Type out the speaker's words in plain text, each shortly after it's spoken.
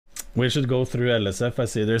We should go through LSF. I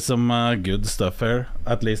see there's some good stuff here,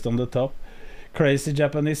 at least on the top. Crazy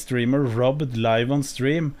Japanese streamer robbed live on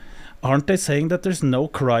stream. Aren't they saying that there's no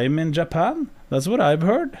crime in Japan? That's what I've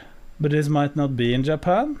heard. But this might not be in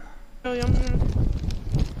Japan.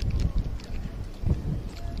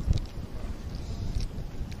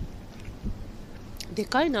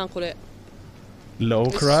 Low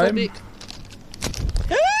crime?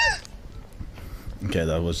 Okay,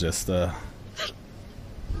 that was just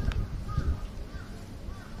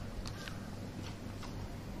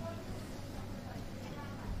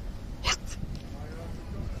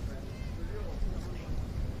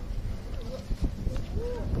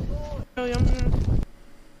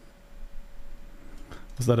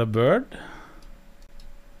Was that a bird?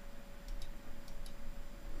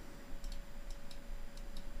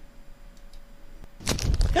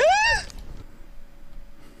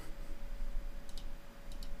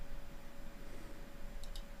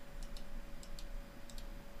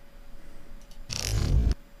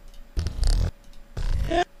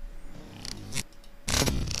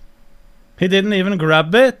 He didn't even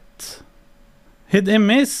grab it. He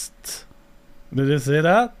missed. Did you see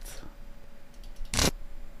that?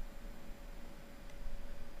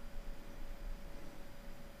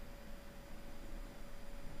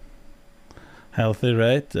 Healthy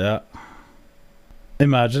rate, yeah.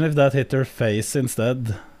 Imagine if that hit her face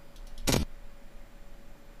instead.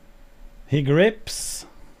 He grips.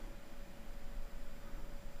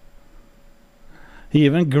 He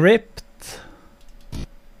even gripped.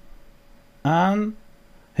 And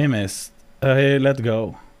he missed. He let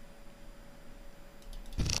go.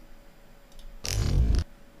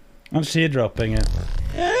 And she dropping it.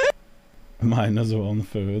 -1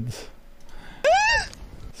 food.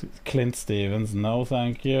 Clint Stevens, no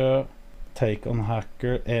thank you. Take on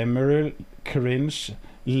hacker. Emerald, cringe.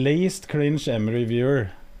 Least cringe Emery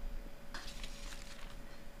viewer.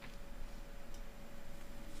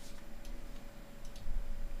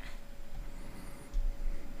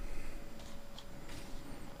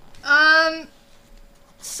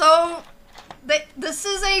 So this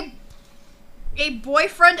is a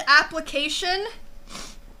boyfriend application,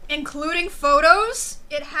 including photos.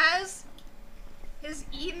 It has his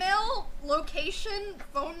email, location,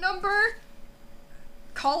 phone number,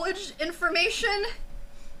 college information,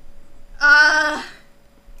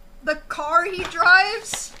 the car he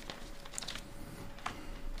drives,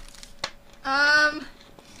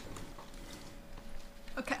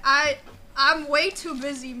 okay, I'm way too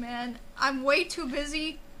busy, man. I'm way too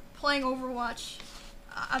busy playing Overwatch.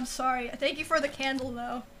 I'm sorry. Thank you for the candle,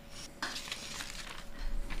 though.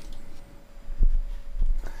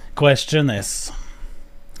 Question is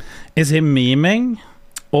he memeing,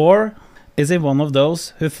 or is he one of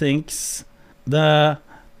those who thinks the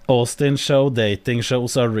Austin show dating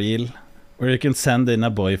shows are real, where you can send in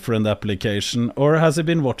a boyfriend application? Or has he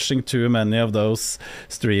been watching too many of those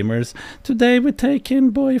streamers? Today we take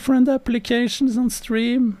in boyfriend applications on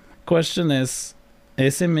stream. Question is he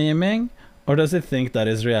memeing, or does he think that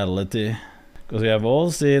is reality? Because we have all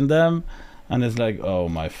seen them, and it's like, oh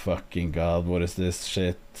my fucking god, what is this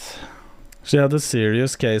shit? She had a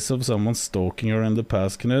serious case of someone stalking her in the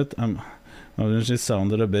past, Knut. She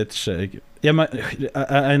sounded a bit shaky. Yeah,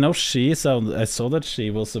 I know she sounded. I saw that she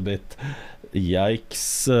was a bit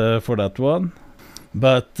yikes for that one,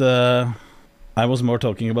 but I was more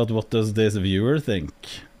talking about what does this viewer think.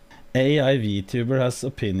 AI VTuber has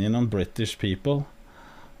opinion on British people.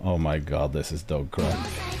 Oh my god, this is dog crap.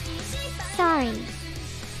 Sorry.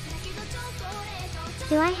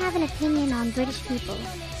 Do I have an opinion on British people?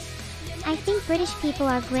 I think British people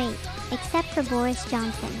are great, except for Boris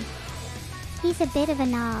Johnson. He's a bit of a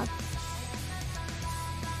knob.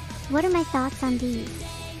 What are my thoughts on these?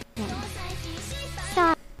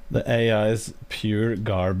 Sorry. The AI is pure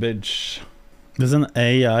garbage. There's an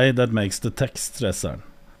AI that makes the text stressor,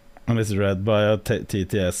 and it's read by a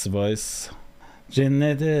TTS voice.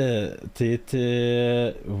 Ginny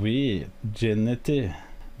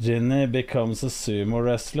becomes a sumo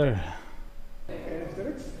wrestler.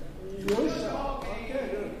 Okay,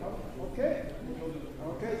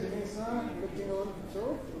 Janisa, looking on so,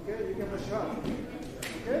 okay, you give a shot.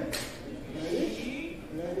 Okay?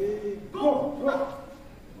 Ready, go!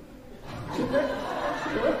 Okay, good.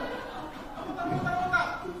 Keep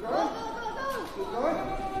going. Alright.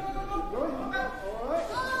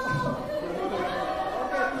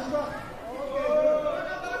 Okay, good shot. Okay, good. Alright.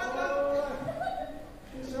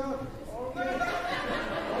 Good shot. Okay.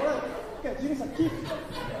 Alright. Okay, Janisa, keep.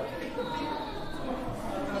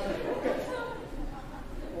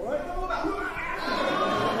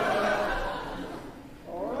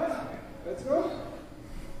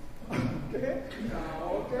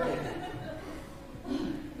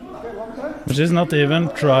 She's not even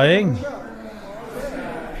trying.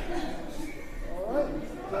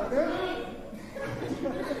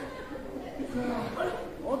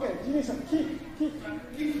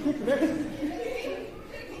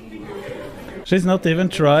 She's not even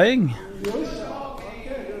trying.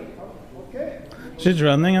 She's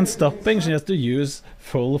running and stopping. She has to use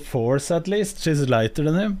full force at least. She's lighter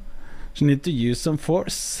than him. She needs to use some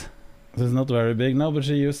force. This is not very big now, but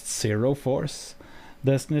she used 0 force.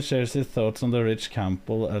 Destiny shares his thoughts on the Rich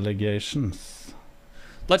Campbell allegations.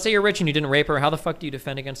 Let's say you're rich and you didn't rape her. How the fuck do you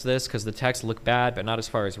defend against this? Because the texts look bad, but not as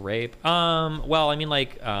far as rape. Well, I mean,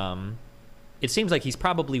 like, it seems like he's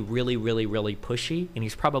probably really, really, really pushy, and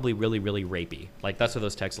he's probably really, really rapey. Like, that's what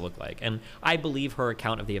those texts look like. And I believe her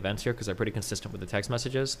account of the events here because they're pretty consistent with the text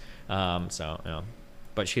messages. So, you know.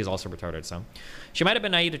 But she's also retarded, so. She might have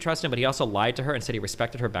been naive to trust him, but he also lied to her and said he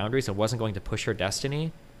respected her boundaries and wasn't going to push her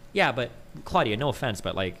destiny. Yeah, but Claudia, no offense,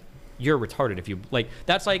 but, like, you're retarded if you, like,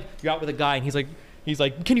 that's like you're out with a guy and he's like,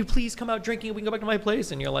 can you please come out drinking? We can go back to my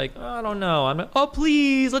place. And you're like, oh, I don't know. I'm not, oh,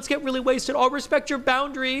 please, let's get really wasted. I'll respect your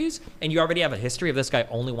boundaries. And you already have a history of this guy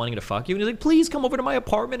only wanting to fuck you. And he's like, please come over to my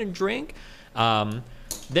apartment and drink.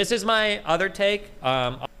 This is my other take.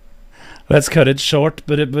 Let's cut it short,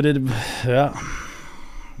 but yeah.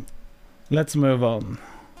 Let's move on.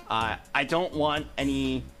 I don't want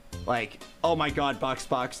any, like, oh my god, Box.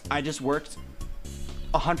 I just worked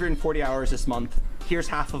 140 hours this month. Here's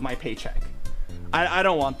half of my paycheck. I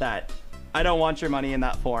don't want that. I don't want your money in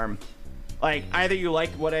that form. Like, either you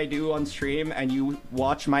like what I do on stream and you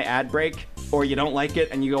watch my ad break, or you don't like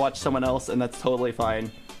it and you go watch someone else, and that's totally fine.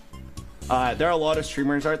 There are a lot of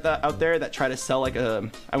streamers out there that try to sell, like, I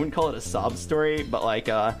wouldn't call it a sob story, but like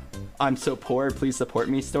I'm so poor, please support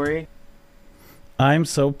me story. I'm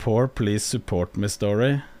so poor, please support me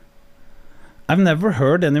story. I've never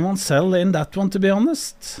heard anyone sell in that one, to be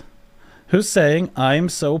honest. Who's saying I'm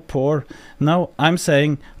so poor? No, I'm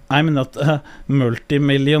saying I'm not a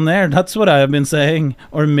multi-millionaire. That's what I have been saying.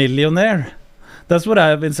 Or millionaire. That's what I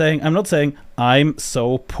have been saying. I'm not saying I'm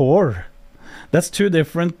so poor. That's two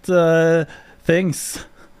different things.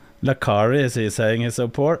 Lakari is he saying he's so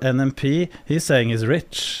poor. NMP, he's saying he's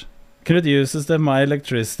rich. Knut uses the my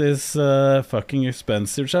electricity is fucking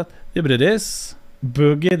expensive chat. Yeah, but it is.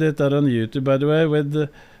 Boogie did that on YouTube, by the way, with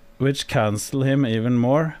which cancel him even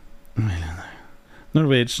more. Millionaire.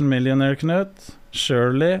 Norwegian millionaire Knut.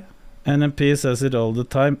 Surely. NMP says it all the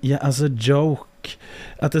time. Yeah, as a joke.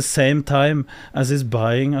 At the same time as he's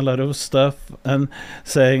buying a lot of stuff and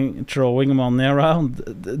saying, throwing money around.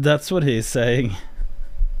 That's what he's saying.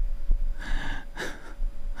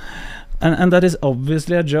 And that is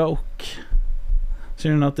obviously a joke. So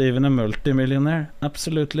you're not even a multi-millionaire?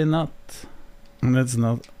 Absolutely not. And it's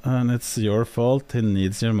not, and it's your fault. He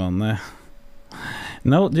needs your money.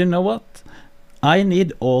 No, do you know what? I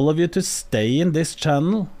need all of you to stay in this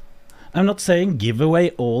channel. I'm not saying give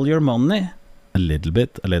away all your money. A little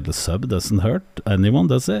bit, a little sub doesn't hurt anyone,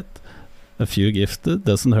 does it? A few gifted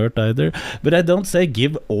doesn't hurt either. But I don't say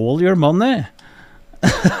give all your money.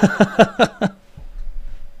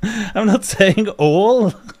 I'm not saying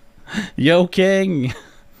all. Joking.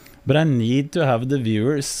 But I need to have the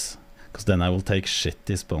viewers. Because then I will take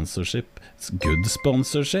shitty sponsorship. It's good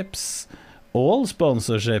sponsorships. All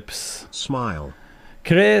sponsorships. Smile.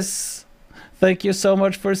 Chris, thank you so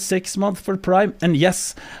much for 6 months for Prime. And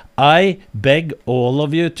yes, I beg all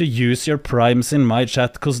of you to use your Primes in my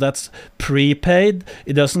chat, because that's prepaid.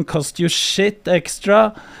 It doesn't cost you shit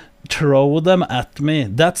extra. Throw them at me.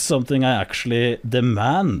 That's something I actually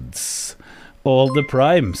demands. All the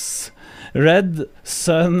Primes. Red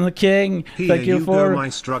Sun King, Here thank you for go, my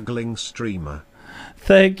struggling streamer.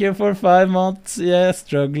 Thank you for 5 months. Yeah,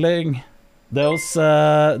 struggling. Those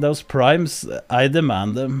Primes, I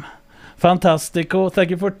demand them. Fantastico,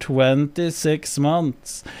 thank you for 26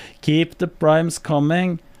 months. Keep the Primes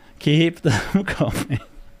coming. Keep them coming.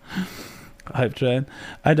 Hype train.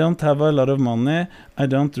 I don't have a lot of money. I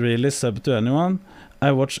don't really sub to anyone.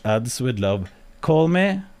 I watch ads with love. Call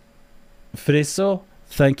me. Friso,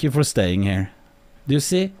 thank you for staying here. Do you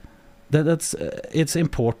see? That's it's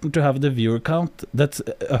important to have the viewer count. That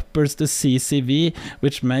uppers the CCV,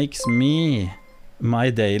 which makes me my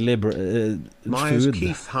daily food.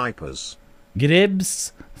 Keith Hypers.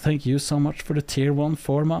 Gribs, thank you so much for the tier 1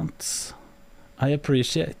 4 months. I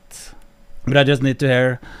appreciate. But I just need to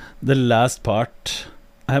hear the last part.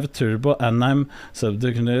 I have turbo and I'm sub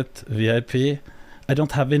to Knut VIP. I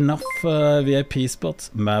don't have enough VIP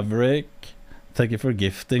spots. Maverick, thank you for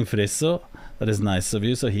gifting Friso. That is nice of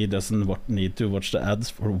you, so he doesn't need to watch the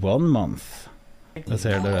ads for 1 month. Let's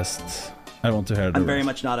hear the rest. I want to hear the rest. I'm very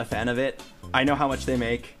much not a fan of it. I know how much they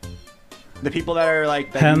make. the people that are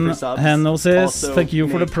like begging for subs. Henosis, also thank you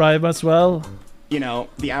for the make, prime as well. You know,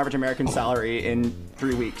 the average American salary in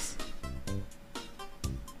 3 weeks.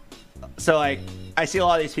 So like, I see a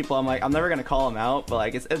lot of these people. I'm like, I'm never gonna call them out, but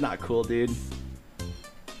like, it's not cool, dude.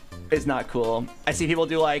 It's not cool. I see people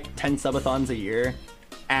do like 10 subathons a year,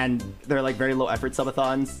 and they're like very low effort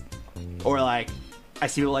subathons, or like, I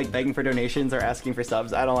see people like begging for donations or asking for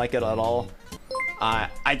subs. I don't like it at all.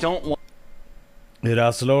 I don't want.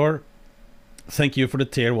 Raslor, thank you for the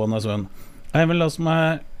tier 1 as well. I lost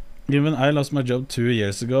my job 2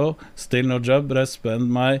 years ago. Still no job, but I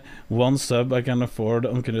spend my 1 sub I can afford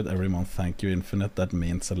on Knut every month. Thank you, Infinite. That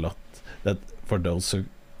means a lot. That for those who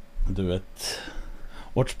do it.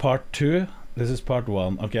 Watch part 2. This is part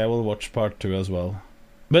 1. Okay, I will watch part 2 as well.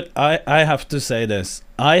 But I have to say this.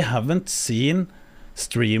 I haven't seen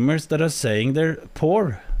streamers that are saying they're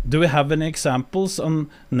poor. Do we have any examples on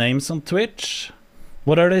names on Twitch?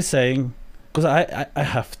 What are they saying? Because I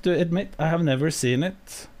have to admit, I have never seen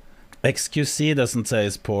it. XQC doesn't say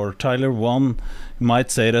it's poor. Tyler1 might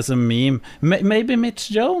say it as a meme. Maybe Mitch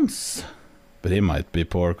Jones. But he might be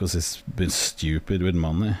poor because he's been stupid with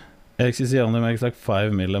money. XQC only makes like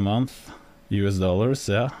 5 mil a month. US dollars,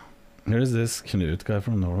 yeah. Here's this Knut guy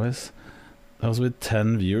from Norway. That was with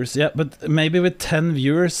 10 viewers. Yeah, but maybe with 10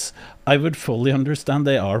 viewers, I would fully understand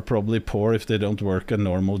they are probably poor if they don't work a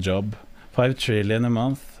normal job. 5 trillion a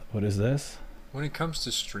month. What is this? When it comes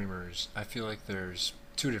to streamers, I feel like there's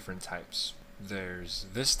 2 different types. There's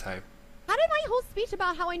this type. How did my whole speech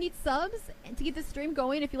about how I need subs to keep the stream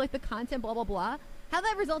going, if you like the content, blah, blah, blah, how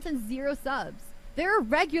that results in 0 subs? There are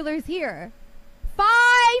regulars here.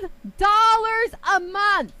 $5 a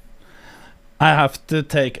month! I have to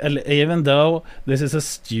take, even though this is a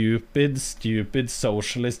stupid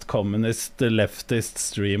socialist, communist, leftist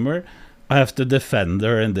streamer, I have to defend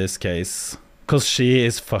her in this case. Because she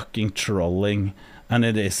is fucking trolling, and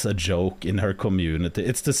it is a joke in her community.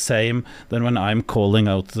 It's the same than when I'm calling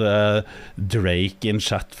out Drake in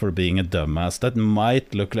chat for being a dumbass. That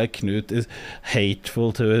might look like Knut is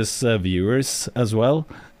hateful to his viewers as well.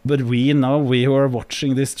 But we know, we who are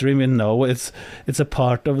watching this stream, we know it's a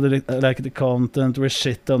part of the like the content. We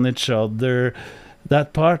shit on each other,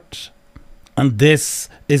 that part, and this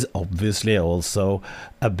is obviously also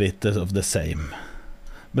a bit of the same.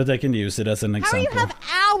 But I can use it as an example. How do you have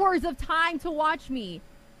hours of time to watch me,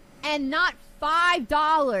 and not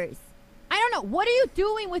 $5? I don't know. What are you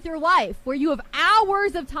doing with your life where you have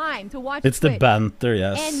hours of time to watch It's Twitch the banter,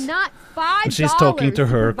 yes. and not $5? And she's talking to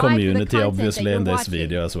her provide for the community, content obviously, that in you're this watching.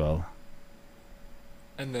 video as well.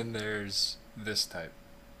 And then there's this type.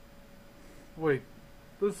 Wait,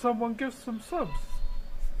 does someone give some subs?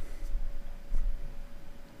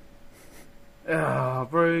 Ah,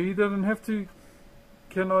 bro, you didn't have to.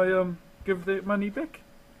 Can I give that money back?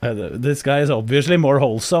 This guy is obviously more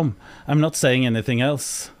wholesome. I'm not saying anything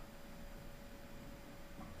else.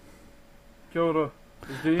 Kia ora.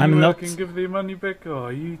 Is there I'm anyone not- I can give their money back? Oh,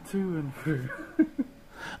 you too and through.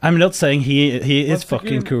 I'm not saying he is Once fucking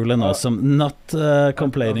again, cool and awesome. Not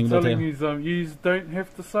complaining I'm about telling him. you don't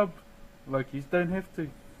have to sub. Like, you don't have to.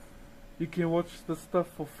 You can watch the stuff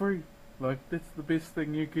for free. Like, that's the best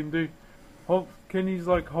thing you can do. Can you,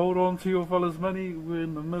 like, hold on to your fella's money? We're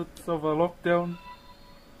in the midst of a lockdown.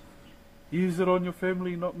 Use it on your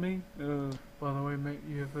family, not me. By the way, mate,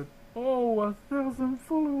 you have 1,000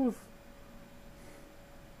 followers.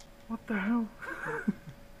 What the hell?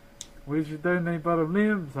 Where's your donate button,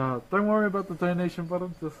 Liams? Don't worry about the donation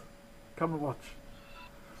button. Just come and watch.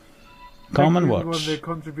 Come and Thank you everyone watch. that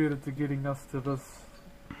contributed to getting us to this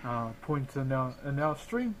point in our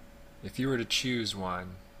stream. If you were to choose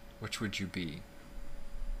one, which would you be?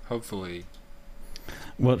 Hopefully.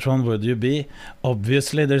 Which one would you be?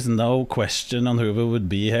 Obviously, there's no question on who would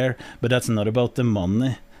be here, but that's not about the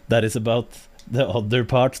money. That is about the other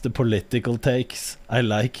parts, the political takes. I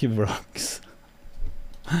like Brox.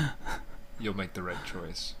 You'll make the right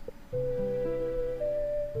choice.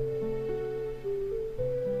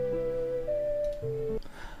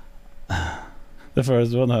 The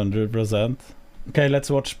first 100%. Okay,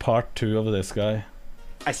 let's watch part 2 of this guy.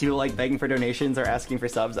 I see people like begging for donations or asking for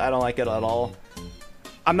subs. I don't like it at all.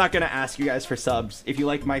 I'm not gonna ask you guys for subs. If you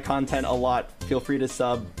like my content a lot, feel free to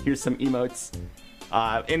sub. Here's some emotes.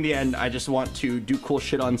 In the end, I just want to do cool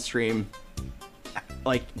shit on stream.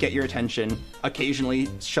 Like, get your attention. Occasionally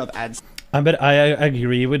shove ads. But I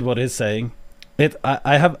agree with what he's saying.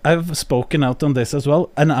 I've spoken out on this as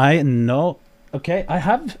well, and I know. Okay,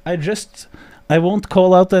 I won't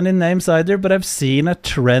call out any names either, but I've seen a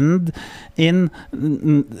trend in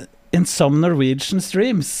some Norwegian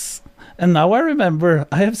streams And now I remember,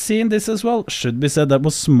 I have seen this as well. Should be said that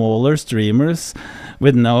was smaller streamers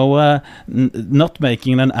with no, not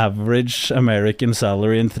making an average American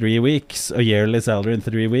salary in 3 weeks, a yearly salary in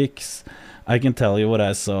 3 weeks. I can tell you what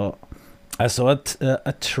I saw. I saw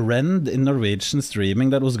a trend in Norwegian streaming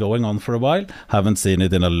that was going on for a while. Haven't seen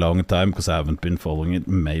it in a long time because I haven't been following it.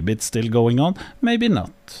 Maybe it's still going on, maybe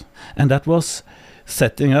not. And that was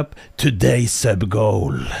setting up today's sub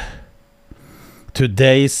goal.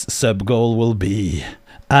 Today's sub goal will be,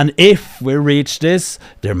 and if we reach this,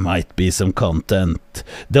 there might be some content.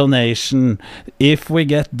 Donation. If we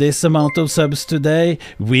get this amount of subs today,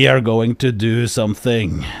 we are going to do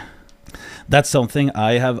something. That's something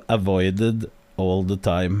I have avoided all the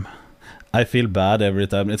time. I feel bad every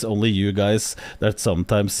time. It's only you guys that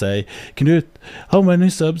sometimes say, Knut, how many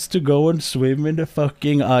subs to go and swim in the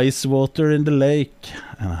fucking ice water in the lake?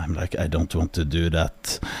 And I'm like, I don't want to do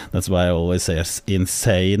that. That's why I always say an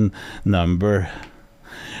insane number.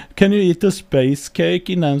 Can you eat a space cake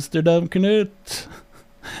in Amsterdam, Knut?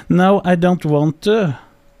 No, I don't want to.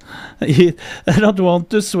 I don't want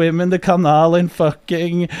to swim in the canal in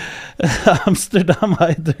fucking Amsterdam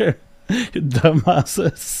either. You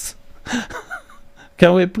dumbasses.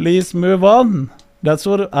 Can we please move on? That's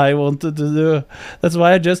what I wanted to do. That's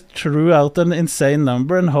why I just threw out an insane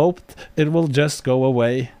number and hoped it will just go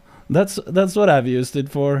away. That's what I've used it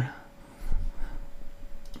for.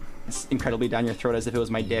 It's incredibly down your throat as if it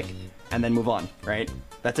was my dick, and then move on, right?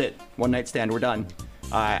 That's it. One night stand, we're done.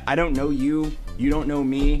 I don't know you. You don't know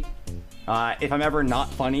me. If I'm ever not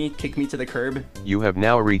funny, kick me to the curb. You have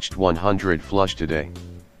now reached 100 flush today.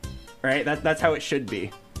 Right? That's how it should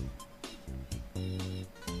be.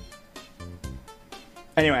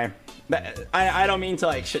 Anyway, I don't mean to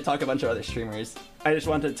like shit talk a bunch of other streamers. I just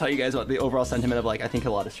wanted to tell you guys about the overall sentiment of like, I think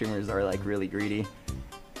a lot of streamers are like really greedy.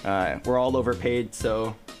 We're all overpaid,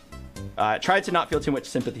 so try to not feel too much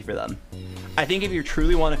sympathy for them. I think if you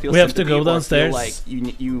truly want to feel sympathy, have to go downstairs. Feel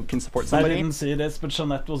like you can support somebody. I didn't see this, but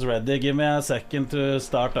Jeanette was ready. Give me a second to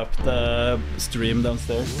start up the stream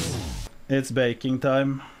downstairs. It's baking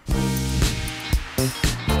time.